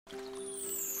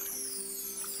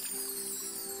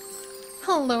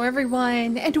Hello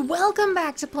everyone, and welcome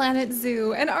back to Planet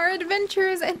Zoo and our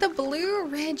adventures at the Blue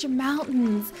Ridge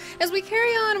Mountains as we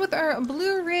carry on with our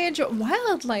Blue Ridge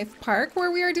Wildlife Park,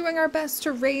 where we are doing our best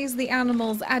to raise the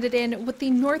animals added in with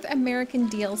the North American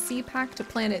DLC pack to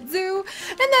Planet Zoo,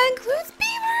 and that includes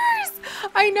beavers!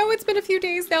 I know it's been a few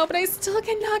days now, but I still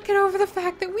cannot get over the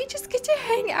fact that we just get to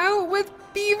hang out with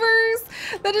beavers.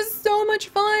 That is so much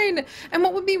fun. And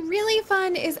what would be really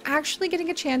fun is actually getting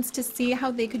a chance to see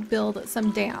how they could build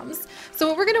some dams. So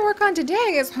what we're going to work on today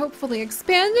is hopefully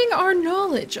expanding our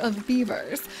knowledge of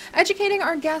beavers, educating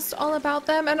our guests all about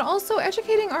them, and also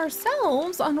educating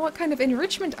ourselves on what kind of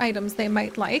enrichment items they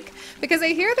might like, because I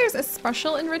hear there's a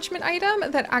special enrichment item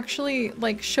that actually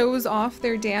like shows off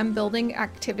their dam building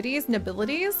activities and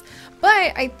abilities,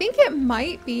 but I think it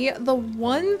might be the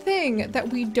one thing that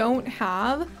we don't have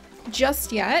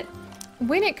just yet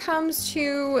when it comes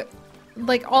to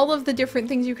like all of the different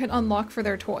things you can unlock for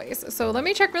their toys. So let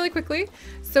me check really quickly.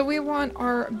 So we want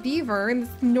our beaver, and this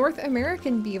North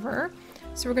American beaver.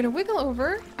 So we're gonna wiggle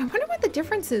over. I wonder what the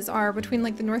differences are between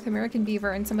like the North American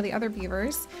beaver and some of the other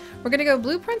beavers. We're gonna go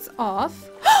blueprints off.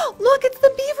 Look, it's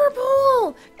the beaver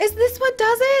pool! Is this what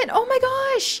does it? Oh my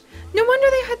gosh! No wonder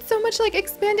they had so much like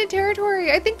expanded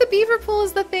territory. I think the beaver pool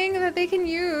is the thing that they can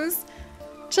use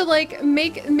to like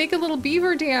make a little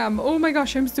beaver dam. Oh my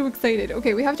gosh, I'm so excited.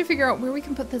 Okay, we have to figure out where we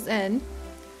can put this in.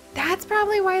 That's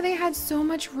probably why they had so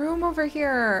much room over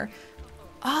here.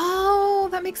 Oh,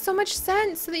 that makes so much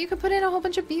sense, so that you could put in a whole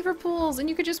bunch of beaver pools and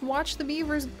you could just watch the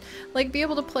beavers like be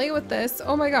able to play with this.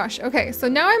 Oh my gosh. Okay, so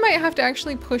now I might have to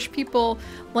actually push people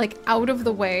like out of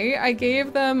the way. I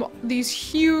gave them these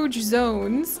huge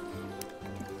zones.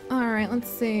 All right, let's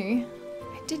see.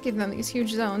 Did give them these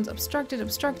huge zones. Obstructed,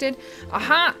 obstructed.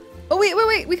 Aha! Oh,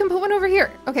 wait. We can put one over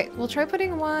here. Okay, we'll try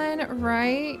putting one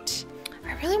right.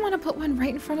 I really want to put one right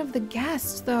in front of the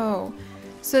guests, though,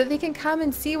 so that they can come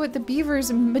and see what the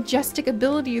beaver's majestic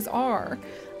abilities are.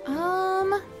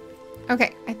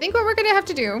 Okay, I think what we're going to have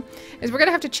to do is we're going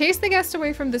to have to chase the guest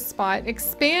away from this spot,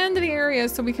 expand the area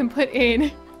so we can put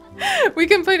in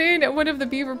one of the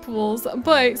beaver pools,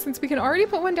 but since we can already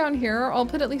put one down here, I'll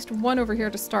put at least one over here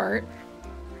to start.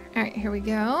 Alright, here we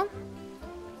go.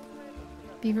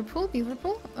 Beaver pool, beaver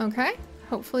pool. Okay.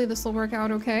 Hopefully this will work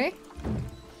out okay.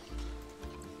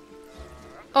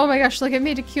 Oh my gosh, look, it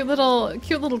made a cute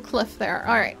little cliff there.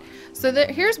 Alright. So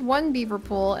here's one beaver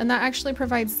pool, and that actually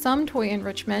provides some toy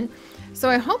enrichment. So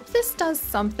I hope this does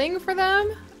something for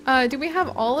them. Do we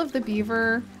have all of the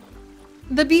beaver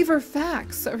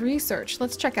facts research?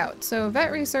 Let's check out. So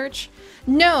vet research.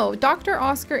 No, Dr.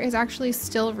 Oscar is actually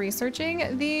still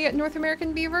researching the North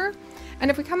American beaver.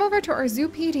 And if we come over to our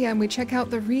Zoopedia and we check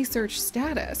out the research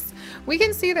status, we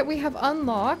can see that we have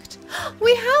unlocked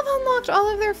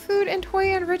all of their food and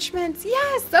toy enrichments.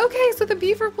 Yes, okay, so the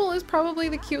beaver pool is probably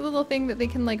the cute little thing that they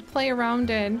can like play around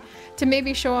in to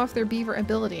maybe show off their beaver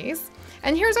abilities.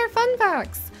 And here's our fun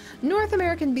facts. North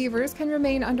American beavers can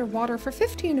remain underwater for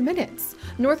 15 minutes.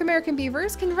 North American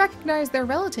beavers can recognize their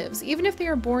relatives even if they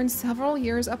are born several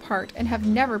years apart and have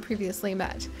never previously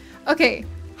met. Okay,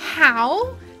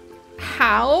 how?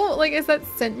 How? Like, is that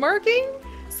scent marking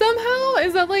somehow?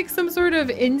 Is that like some sort of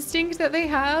instinct that they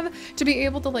have to be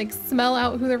able to like smell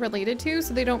out who they're related to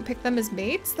so they don't pick them as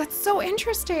mates? That's so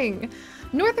interesting.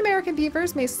 North American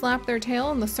beavers may slap their tail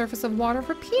on the surface of water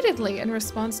repeatedly in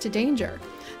response to danger.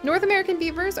 North American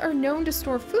beavers are known to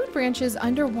store food branches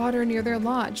underwater near their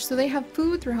lodge, so they have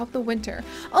food throughout the winter.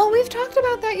 Oh, we've talked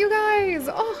about that, you guys!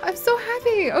 Oh, I'm so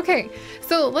happy! Okay,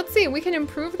 so let's see. We can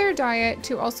improve their diet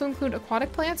to also include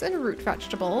aquatic plants and root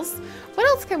vegetables. What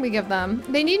else can we give them?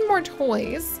 They need more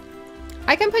toys.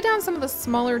 I can put down some of the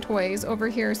smaller toys over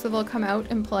here so they'll come out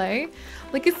and play.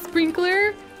 Like a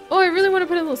sprinkler. Oh, I really want to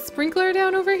put a little sprinkler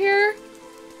down over here.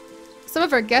 Some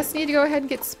of our guests need to go ahead and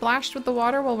get splashed with the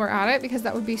water while we're at it because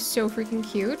that would be so freaking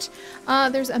cute.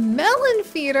 There's a melon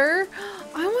feeder.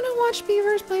 I want to watch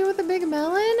beavers play with a big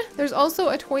melon. There's also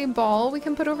a toy ball we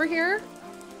can put over here.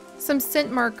 Some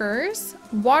scent markers.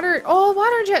 Water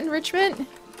jet enrichment.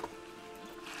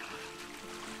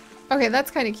 Okay,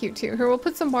 that's kind of cute too. Here, we'll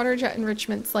put some water jet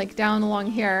enrichments like down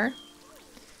along here.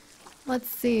 Let's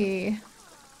see.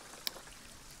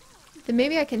 Then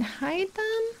maybe I can hide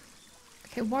them.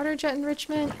 Okay, water jet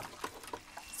enrichment.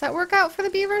 Does that work out for the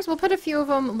beavers? We'll put a few of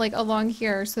them like along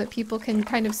here so that people can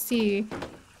kind of see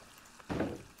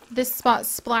this spot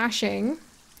splashing.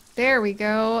 There we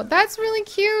go. That's really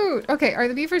cute. Okay, are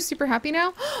the beavers super happy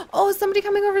now? Oh, is somebody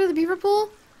coming over to the beaver pool?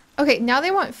 Okay, now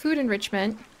they want food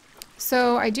enrichment.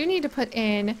 So I do need to put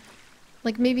in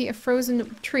like maybe a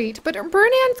frozen treat. But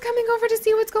Burnan's coming over to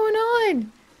see what's going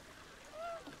on.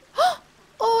 Oh,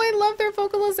 I love their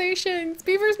vocalizations.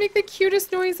 Beavers make the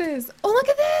cutest noises. Oh, look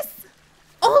at this.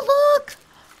 Oh, look.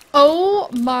 Oh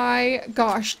my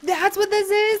gosh. That's what this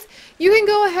is. You can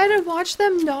go ahead and watch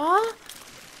them gnaw.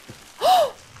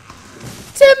 Oh,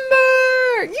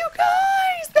 timber. You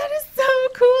guys, that is so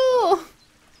cool.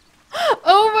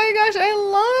 Oh my gosh, I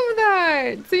love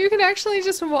that! So you can actually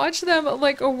just watch them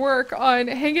like work on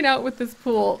hanging out with this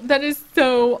pool. That is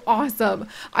so awesome.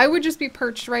 I would just be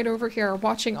perched right over here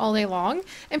watching all day long.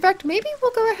 In fact, maybe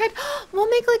we'll go ahead, we'll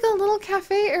make like a little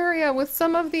cafe area with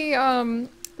some of the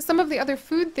other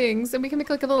food things, and we can make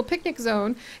like a little picnic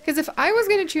zone. Because if I was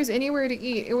going to choose anywhere to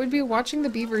eat, it would be watching the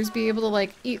beavers be able to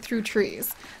like eat through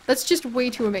trees. That's just way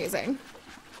too amazing.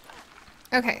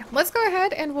 Okay, let's go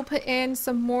ahead and we'll put in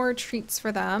some more treats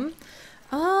for them.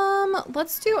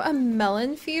 Let's do a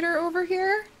melon feeder over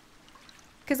here,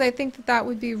 because I think that that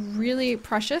would be really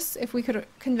precious if we could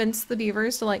convince the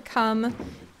beavers to like come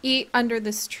eat under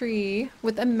this tree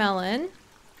with a melon.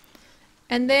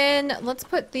 And then let's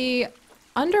put the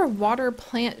underwater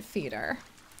plant feeder.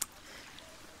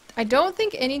 I don't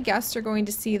think any guests are going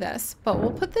to see this, but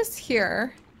we'll put this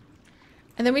here.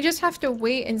 And then we just have to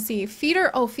wait and see.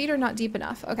 Feeder, oh, feeder not deep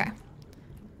enough. Okay.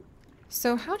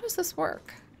 So how does this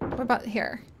work? What about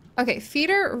here? Okay,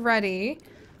 feeder ready.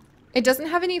 It doesn't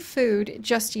have any food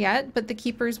just yet, but the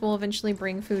keepers will eventually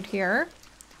bring food here.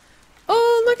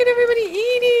 Oh, look at everybody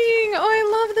eating! Oh,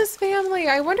 I love this family.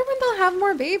 I wonder when they'll have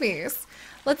more babies.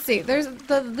 Let's see. There's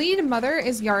the lead mother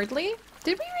is Yardley.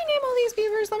 Did we rename all these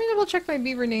beavers? Let me double check my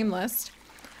beaver name list.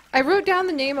 I wrote down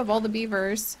the name of all the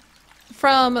beavers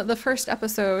from the first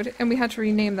episode, and we had to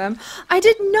rename them. I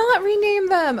did not rename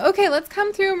them! Okay, let's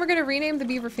come through and we're gonna rename the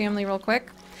beaver family real quick.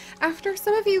 After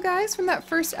some of you guys from that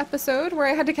first episode where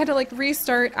I had to kind of like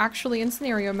restart actually in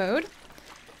scenario mode.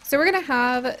 So we're gonna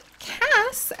have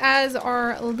Cass as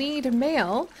our lead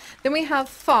male. Then we have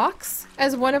Fox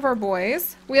as one of our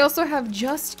boys. We also have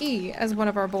Just E as one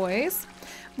of our boys.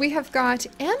 We have got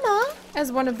Emma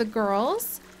as one of the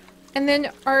girls. And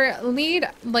then our lead,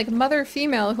 like, mother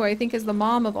female, who I think is the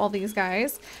mom of all these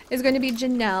guys, is going to be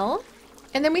Janelle.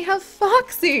 And then we have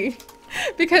Foxy,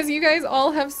 because you guys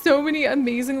all have so many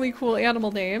amazingly cool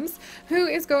animal names, who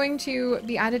is going to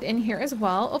be added in here as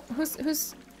well. Oh,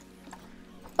 who's...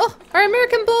 Oh, our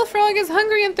American bullfrog is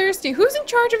hungry and thirsty. Who's in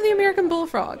charge of the American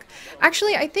bullfrog?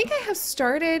 Actually, I think I have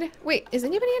started... Wait, is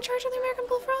anybody in charge of the American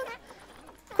bullfrog?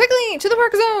 Quickly, to the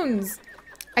work zones!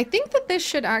 I think that this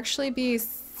should actually be...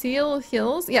 Seal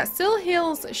Hills? Yeah, Seal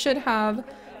Hills should have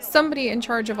somebody in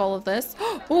charge of all of this.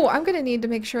 Oh, I'm gonna need to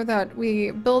make sure that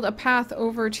we build a path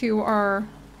over to our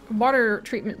water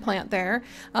treatment plant there.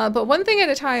 But one thing at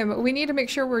a time, we need to make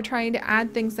sure we're trying to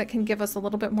add things that can give us a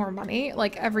little bit more money,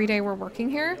 like every day we're working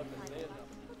here.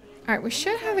 Alright, we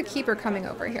should have a keeper coming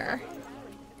over here.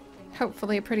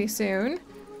 Hopefully pretty soon.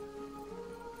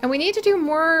 And we need to do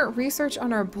more research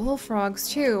on our bullfrogs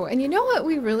too. And you know what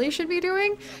we really should be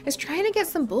doing? Is trying to get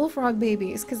some bullfrog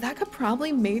babies, because that could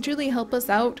probably majorly help us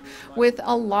out with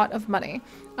a lot of money.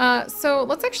 So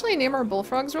let's actually name our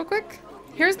bullfrogs real quick.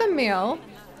 Here's the male.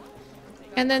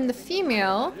 And then the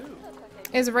female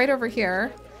is right over here.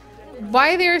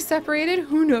 Why they're separated,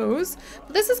 who knows?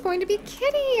 But this is going to be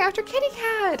Kitty, after Kitty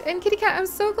Cat. And Kitty Cat, I'm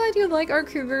so glad you like our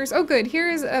cougars. Oh good,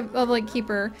 here is a like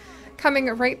keeper coming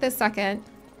right this second.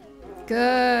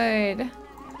 Good.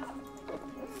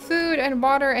 Food and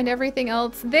water and everything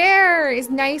else there is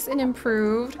nice and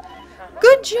improved.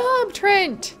 Good job,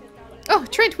 Trent. Oh,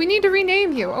 Trent, we need to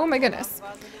rename you. Oh my goodness.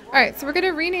 All right, so we're going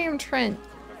to rename Trent.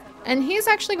 And he's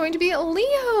actually going to be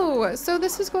Leo. So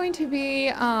this is going to be,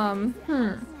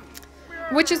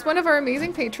 which is one of our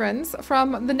amazing patrons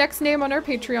from the next name on our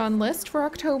Patreon list for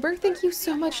October. Thank you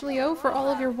so much, Leo, for all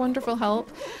of your wonderful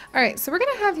help. All right, so we're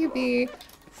going to have you be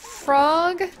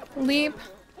Frog Leap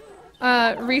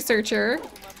researcher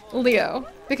Leo,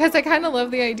 because I kind of love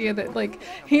the idea that like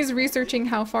he's researching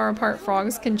how far apart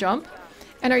frogs can jump.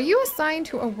 And are you assigned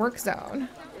to a work zone?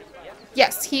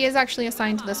 Yes, he is actually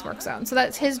assigned to this work zone, so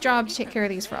that's his job to take care of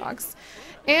these frogs.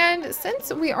 And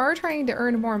since we are trying to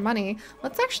earn more money,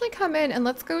 let's actually come in and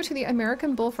let's go to the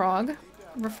American bullfrog,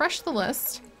 refresh the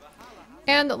list,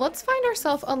 and let's find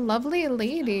ourselves a lovely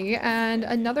lady and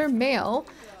another male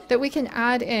that we can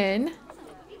add in.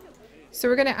 So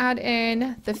we're going to add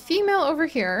in the female over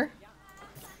here,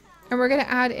 and we're going to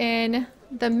add in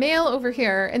the male over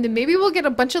here, and then maybe we'll get a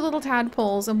bunch of little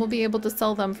tadpoles and we'll be able to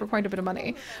sell them for quite a bit of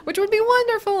money, which would be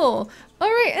wonderful. All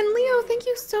right, and Leo, thank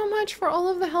you so much for all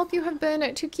of the help you have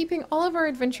been to keeping all of our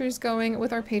adventures going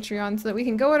with our Patreon so that we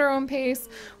can go at our own pace.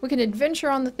 We can adventure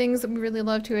on the things that we really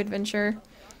love to adventure.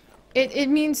 It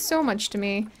means so much to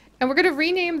me. And we're going to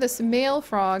rename this male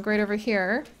frog right over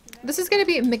here. This is going to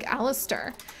be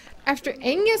McAllister. After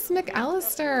Angus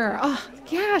McAllister. Oh,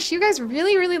 gosh, you guys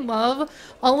really, really love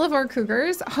all of our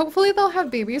cougars. Hopefully they'll have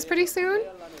babies pretty soon.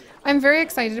 I'm very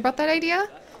excited about that idea.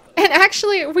 And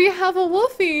actually, we have a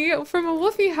Wolfie from a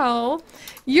Wolfie Howl.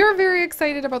 You're very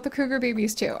excited about the cougar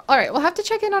babies too. All right, we'll have to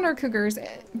check in on our cougars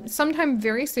sometime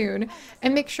very soon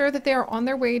and make sure that they are on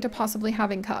their way to possibly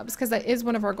having cubs, because that is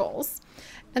one of our goals.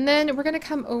 And then we're going to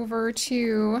come over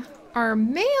to our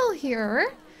male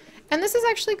here. And this is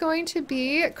actually going to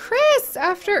be Christopher,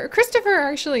 after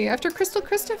Crystal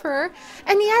Christopher.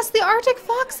 And yes, the Arctic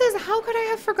foxes. How could I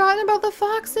have forgotten about the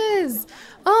foxes?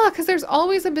 Oh, because there's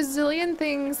always a bazillion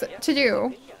things to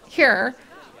do here,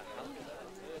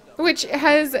 which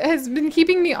has been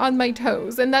keeping me on my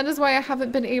toes. And that is why I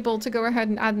haven't been able to go ahead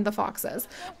and add in the foxes.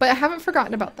 But I haven't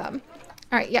forgotten about them.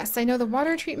 All right, yes, I know the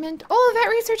water treatment. Oh, that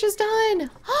research is done.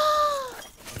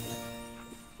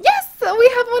 Yes! We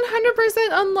have 100%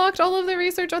 unlocked all of the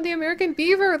research on the American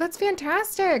beaver. That's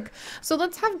fantastic. So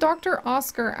let's have Dr.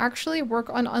 Oscar actually work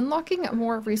on unlocking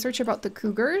more research about the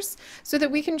cougars so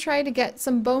that we can try to get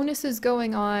some bonuses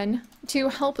going on to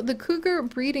help the cougar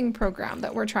breeding program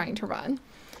that we're trying to run.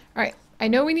 All right. I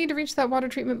know we need to reach that water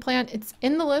treatment plant. It's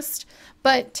in the list.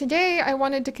 But today I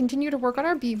wanted to continue to work on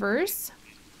our beavers.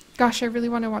 Gosh, I really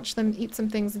want to watch them eat some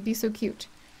things. It'd be so cute.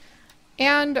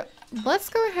 And let's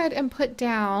go ahead and put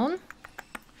down...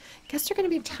 Guess they're going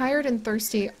to be tired and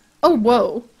thirsty. Oh,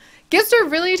 whoa. Guess they're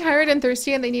really tired and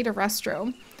thirsty and they need a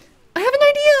restroom. I have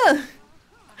an idea!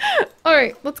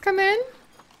 Alright, let's come in.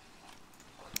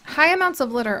 High amounts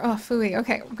of litter. Oh, phooey.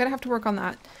 Okay, I'm going to have to work on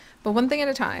that. But one thing at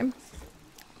a time.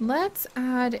 Let's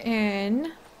add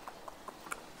in...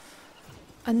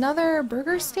 another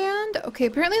burger stand? Okay,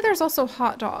 apparently there's also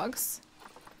hot dogs.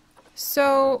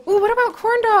 So, ooh, what about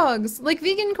corn dogs? Like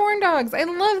vegan corn dogs. I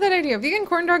love that idea. Vegan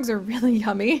corn dogs are really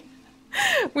yummy.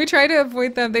 We try to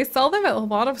avoid them. They sell them at a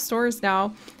lot of stores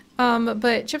now.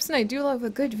 But Chips and I do love a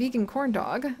good vegan corn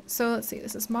dog. So let's see.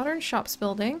 This is Modern Shops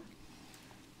building.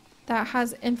 That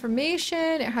has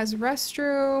information. It has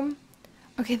restroom.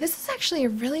 Okay, this is actually a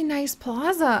really nice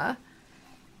plaza.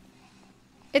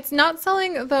 It's not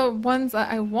selling the ones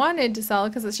that I wanted to sell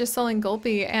because it's just selling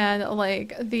Gulpy and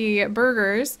like the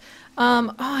burgers.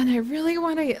 Oh, and I really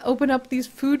want to open up these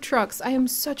food trucks. I am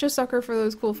such a sucker for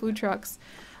those cool food trucks.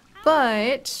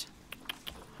 But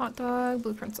hot dog,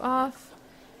 blueprints off.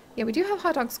 Yeah, we do have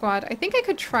hot dog squad. I think I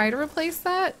could try to replace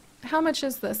that. How much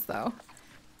is this though?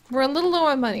 We're a little low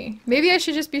on money. Maybe I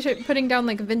should just be putting down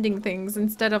like vending things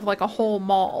instead of like a whole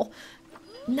mall.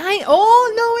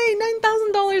 Oh, no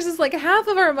way, $9,000 is like half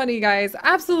of our money, guys.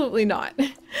 Absolutely not.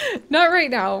 Not right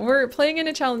now. We're playing in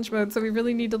a challenge mode, so we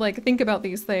really need to like think about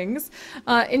these things.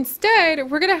 Instead,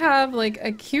 we're gonna have like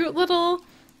a cute little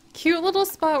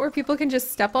spot where people can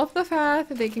just step off the path.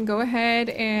 They can go ahead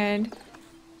and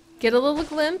get a little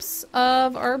glimpse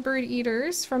of our bird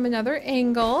eaters from another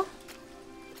angle.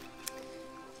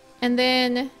 And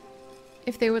then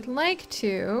if they would like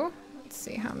to, let's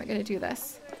see, how am I gonna do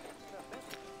this?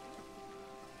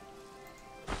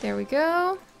 There we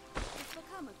go.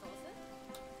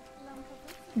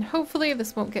 And hopefully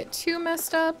this won't get too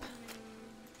messed up.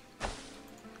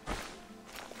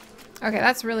 Okay,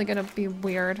 that's really gonna be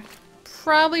weird.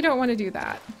 Probably don't want to do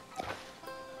that.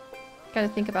 Gotta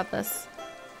think about this.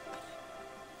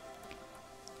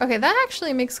 Okay, that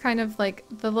actually makes kind of like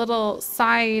the little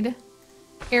side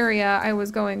area I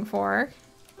was going for.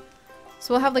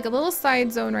 So we'll have like a little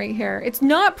side zone right here. It's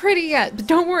not pretty yet, but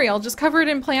don't worry, I'll just cover it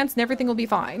in plants and everything will be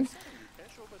fine.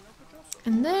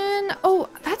 And then, oh,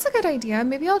 that's a good idea.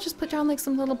 Maybe I'll just put down like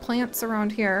some little plants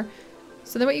around here.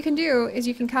 So then what you can do is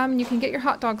you can come and you can get your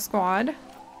hot dog squad.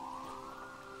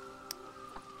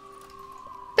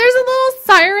 There's a little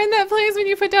siren that plays when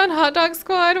you put down hot dog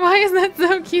squad. Why is that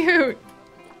so cute?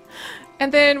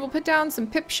 And then we'll put down some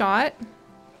pip shot.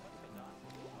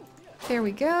 There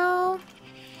we go.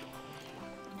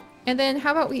 And then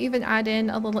how about we even add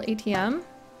in a little ATM?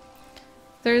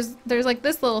 There's like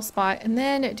this little spot. And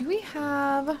then do we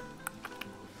have...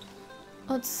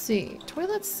 Let's see.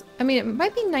 Toilets. I mean, it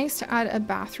might be nice to add a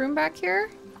bathroom back here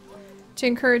to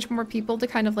encourage more people to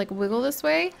kind of like wiggle this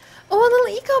way. Oh, a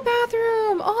little eco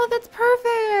bathroom. Oh, that's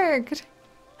perfect.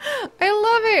 I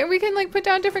love it. We can like put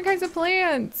down different kinds of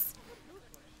plants.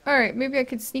 All right, maybe I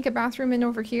could sneak a bathroom in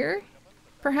over here.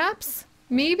 Perhaps?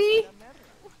 Maybe?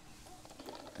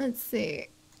 Let's see.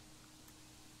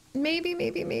 Maybe,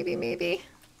 maybe, maybe, maybe.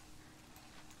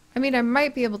 I mean, I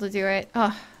might be able to do it.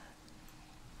 Ugh.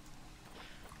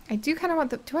 I do kind of want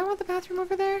the... Do I want the bathroom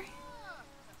over there?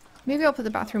 Maybe I'll put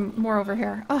the bathroom more over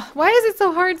here. Oh, why is it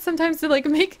so hard sometimes to like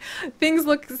make things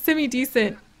look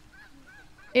semi-decent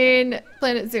in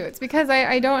Planet Zoo? It's because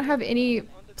I don't have any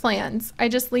plans. I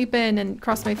just leap in and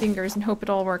cross my fingers and hope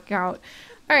it'll all work out.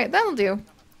 Alright, that'll do.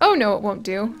 Oh no, it won't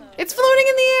do. It's floating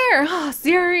in the air! Oh,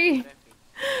 Seri!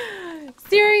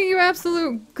 Seri, you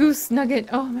absolute goose nugget.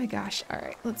 Oh my gosh.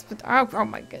 Alright, let's put... Oh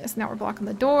my goodness, now we're blocking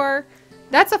the door.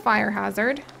 That's a fire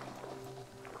hazard.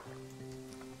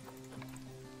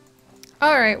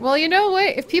 Alright, well, you know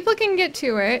what? If people can get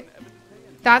to it,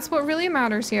 that's what really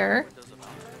matters here.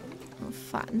 I'll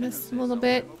flatten this a little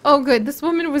bit. Oh, good. This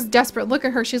woman was desperate. Look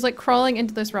at her. She's like crawling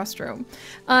into this restroom.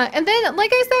 And then,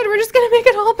 like I said, we're just gonna make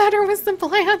it all better with some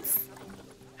plants.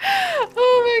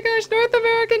 Oh my gosh, North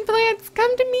American plants,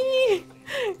 come to me!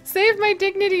 Save my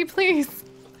dignity, please.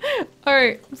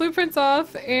 Alright, blueprints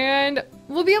off, and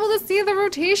we'll be able to see the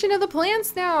rotation of the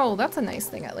plants now. That's a nice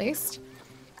thing, at least.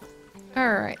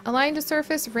 Alright, align to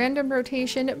surface, random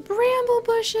rotation, bramble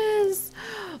bushes!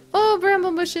 Oh,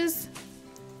 bramble bushes.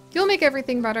 You'll make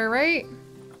everything better, right?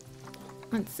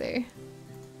 Let's see.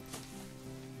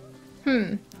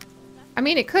 I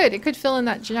mean, it could fill in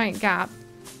that giant gap.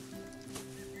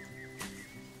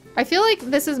 I feel like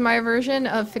this is my version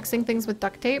of fixing things with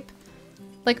duct tape.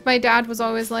 Like, my dad was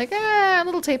always like, a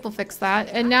little tape will fix that.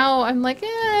 And now I'm like,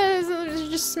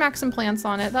 just smack some plants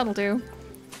on it, that'll do.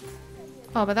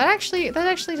 Oh, but that actually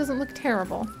doesn't look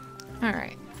terrible.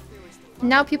 Alright.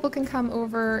 Now people can come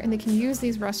over and they can use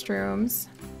these restrooms.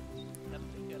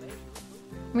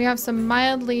 We have some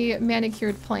mildly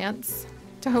manicured plants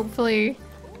to hopefully...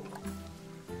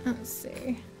 Let's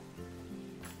see.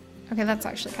 Okay, that's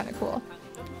actually kind of cool.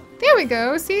 There we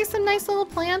go. See, some nice little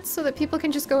plants so that people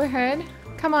can just go ahead.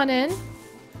 Come on in.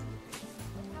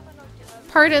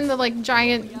 Pardon the, like,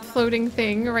 giant floating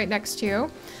thing right next to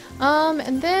you.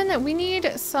 And then we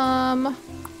need some...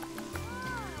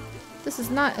 This is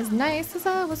not as nice as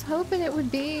I was hoping it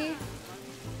would be.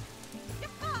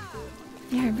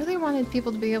 Yeah, I really wanted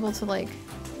people to be able to, like...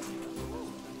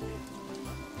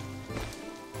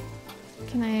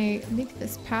 Can I make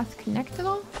this path connect at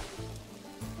all?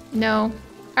 No.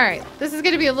 Alright, this is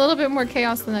gonna be a little bit more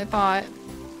chaos than I thought.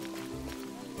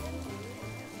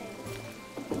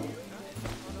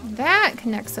 That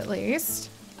connects at least.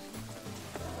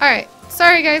 Alright,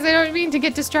 sorry guys, I don't mean to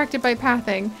get distracted by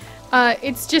pathing.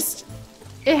 It's just...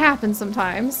 It happens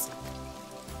sometimes.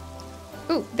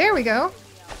 Ooh, there we go.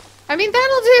 I mean,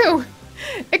 that'll do!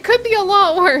 It could be a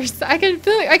lot worse. I can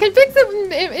fix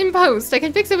it in post. I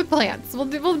can fix it with plants.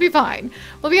 We'll be fine.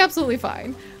 We'll be absolutely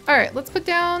fine. Alright, let's put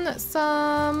down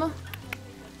some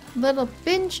little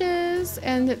benches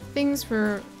and things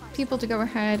for people to go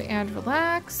ahead and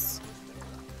relax.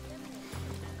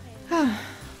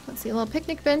 Let's see, a little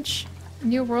picnic bench.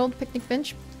 New World picnic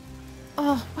bench.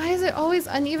 Oh, why is it always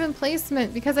uneven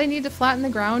placement? Because I need to flatten the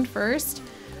ground first.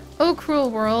 Oh, cruel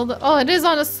world. Oh, it is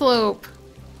on a slope.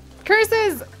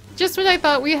 Curses! Just when I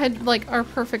thought we had, like, our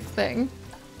perfect thing.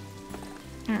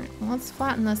 Alright, well, let's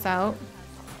flatten this out.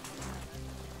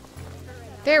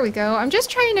 There we go. I'm just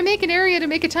trying to make an area to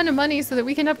make a ton of money so that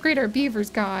we can upgrade our beavers,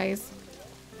 guys.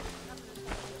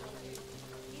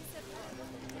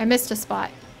 I missed a spot.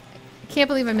 I can't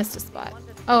believe I missed a spot.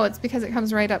 Oh, it's because it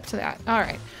comes right up to that.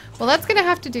 Alright. Well, that's gonna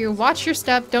have to do. Watch your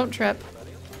step. Don't trip.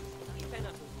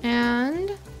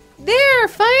 And... There!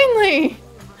 Finally!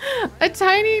 A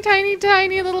tiny, tiny,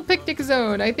 tiny little picnic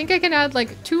zone. I think I can add,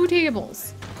 like, 2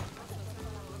 tables.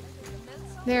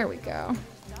 There we go.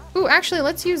 Ooh, actually,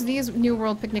 let's use these New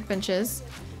World picnic benches.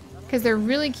 Because they're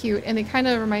really cute, and they kind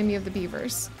of remind me of the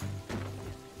beavers.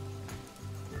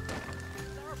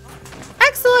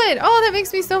 Excellent! Oh, that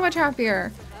makes me so much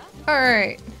happier.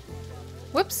 Alright.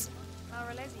 Whoops.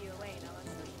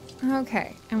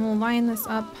 Okay, and we'll line this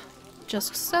up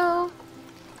just so.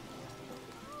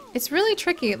 It's really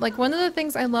tricky. Like, one of the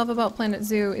things I love about Planet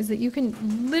Zoo is that you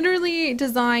can literally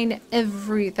design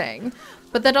everything.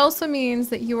 But that also means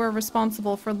that you are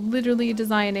responsible for literally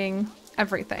designing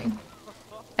everything.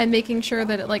 And making sure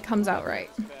that it, like, comes out right.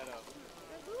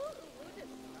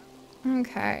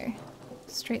 Okay.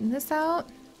 Straighten this out.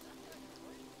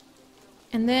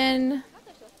 And then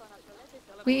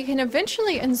we can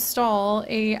eventually install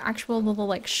a actual little,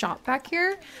 like, shop back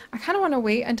here. I kind of want to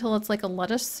wait until it's like a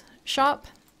lettuce shop.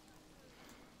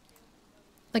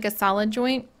 Like a salad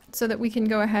joint, so that we can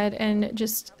go ahead and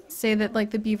just say that,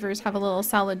 like, the beavers have a little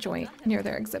salad joint near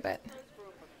their exhibit.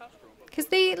 Because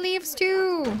they eat leaves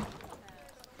too.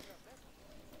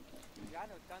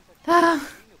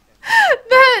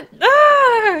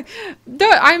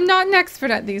 I'm not an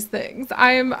expert at these things.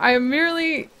 I'm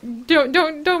merely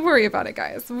don't worry about it,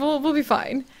 guys. We'll be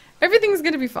fine. Everything's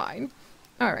gonna be fine.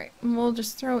 All right, we'll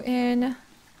just throw in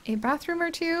a bathroom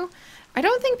or two. I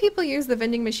don't think people use the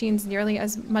vending machines nearly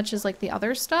as much as like the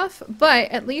other stuff, but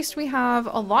at least we have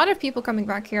a lot of people coming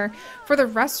back here for the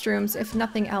restrooms, if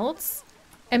nothing else.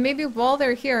 And maybe while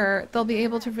they're here, they'll be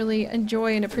able to really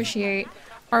enjoy and appreciate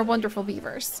our wonderful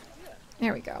beavers.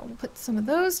 There we go. We'll put some of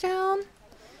those down.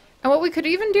 And what we could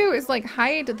even do is like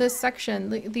hide this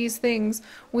section, these things,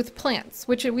 with plants,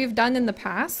 which we've done in the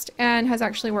past and has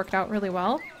actually worked out really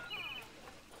well.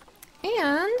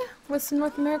 And with some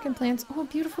North American plants. Oh,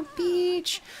 beautiful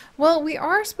beach. Well, we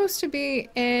are supposed to be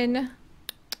in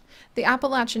the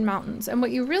Appalachian Mountains. And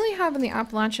what you really have in the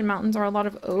Appalachian Mountains are a lot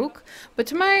of oak. But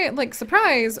to my, like,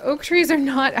 surprise, oak trees are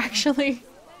not actually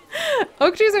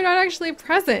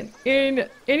present in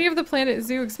any of the Planet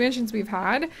Zoo expansions we've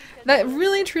had. That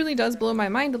really truly does blow my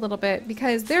mind a little bit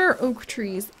because there are oak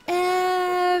trees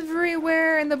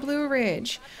everywhere in the Blue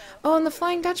Ridge. Oh, and the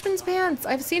Flying Dutchman's pants.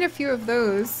 I've seen a few of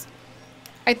those.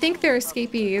 I think they're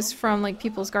escapees from like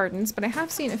people's gardens, but I have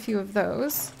seen a few of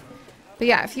those. But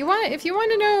yeah, if you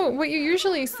want to know what you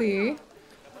usually see,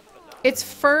 it's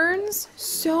ferns.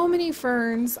 So many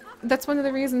ferns. That's one of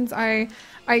the reasons I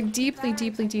deeply,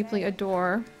 deeply, deeply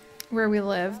adore where we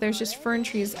live. There's just fern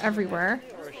trees everywhere.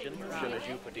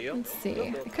 Let's see.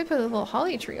 I could put a little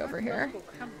holly tree over here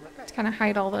to kind of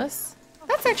hide all this.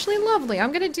 That's actually lovely.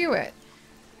 I'm gonna do it.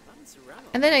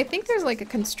 And then I think there's like a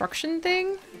construction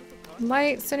thing.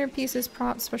 Light, centerpieces,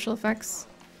 props, special effects.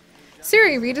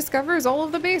 Seri rediscovers all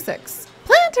of the basics.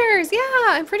 Planters! Yeah!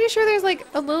 I'm pretty sure there's like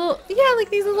a little... Yeah,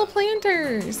 like these little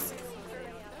planters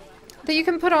that you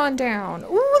can put on down.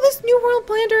 Ooh, this New World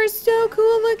planter is so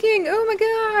cool looking! Oh my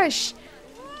gosh!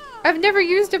 I've never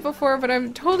used it before, but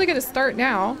I'm totally gonna start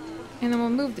now. And then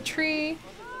we'll move the tree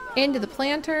into the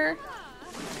planter.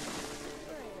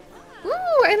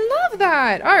 Ooh, I love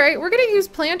that! Alright, we're gonna use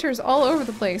planters all over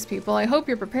the place, people. I hope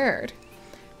you're prepared.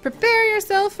 Prepare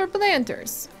yourself for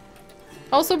planters.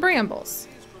 Also brambles.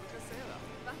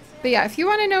 But yeah, if you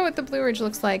want to know what the Blue Ridge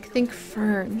looks like, think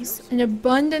ferns. An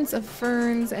abundance of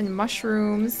ferns and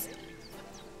mushrooms.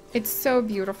 It's so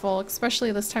beautiful,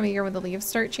 especially this time of year when the leaves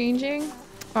start changing.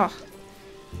 Oh.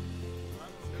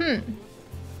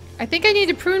 I think I need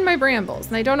to prune my brambles,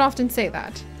 and I don't often say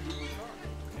that.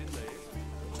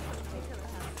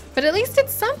 But at least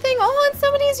it's something. Oh, and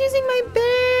somebody's using my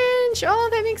bench. Oh,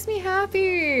 that makes me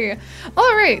happy.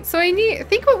 All right, so I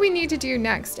think what we need to do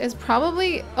next is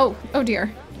probably, oh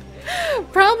dear.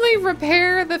 Probably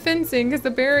repair the fencing because the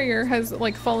barrier has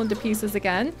like fallen to pieces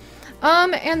again.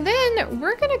 And then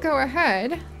we're gonna go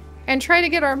ahead and try to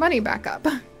get our money back up.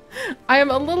 I am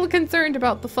a little concerned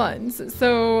about the funds,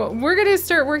 so we're gonna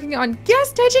start working on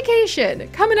guest education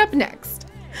coming up next.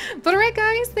 But alright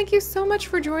guys, thank you so much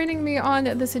for joining me on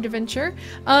this adventure.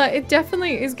 It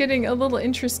definitely is getting a little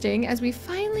interesting as we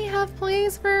finally have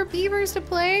plays for beavers to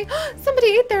play. Somebody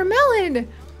ate their melon!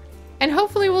 And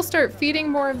hopefully we'll start feeding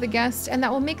more of the guests, and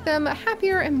that will make them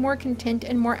happier and more content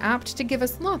and more apt to give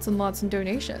us lots and lots of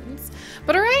donations.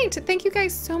 But alright, thank you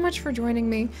guys so much for joining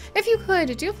me. If you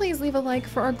could, do please leave a like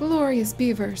for our glorious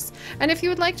beavers. And if you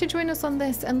would like to join us on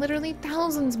this and literally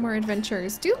thousands more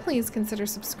adventures, do please consider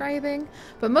subscribing.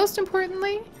 But most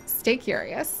importantly, stay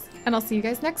curious. And I'll see you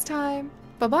guys next time.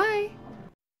 Bye-bye!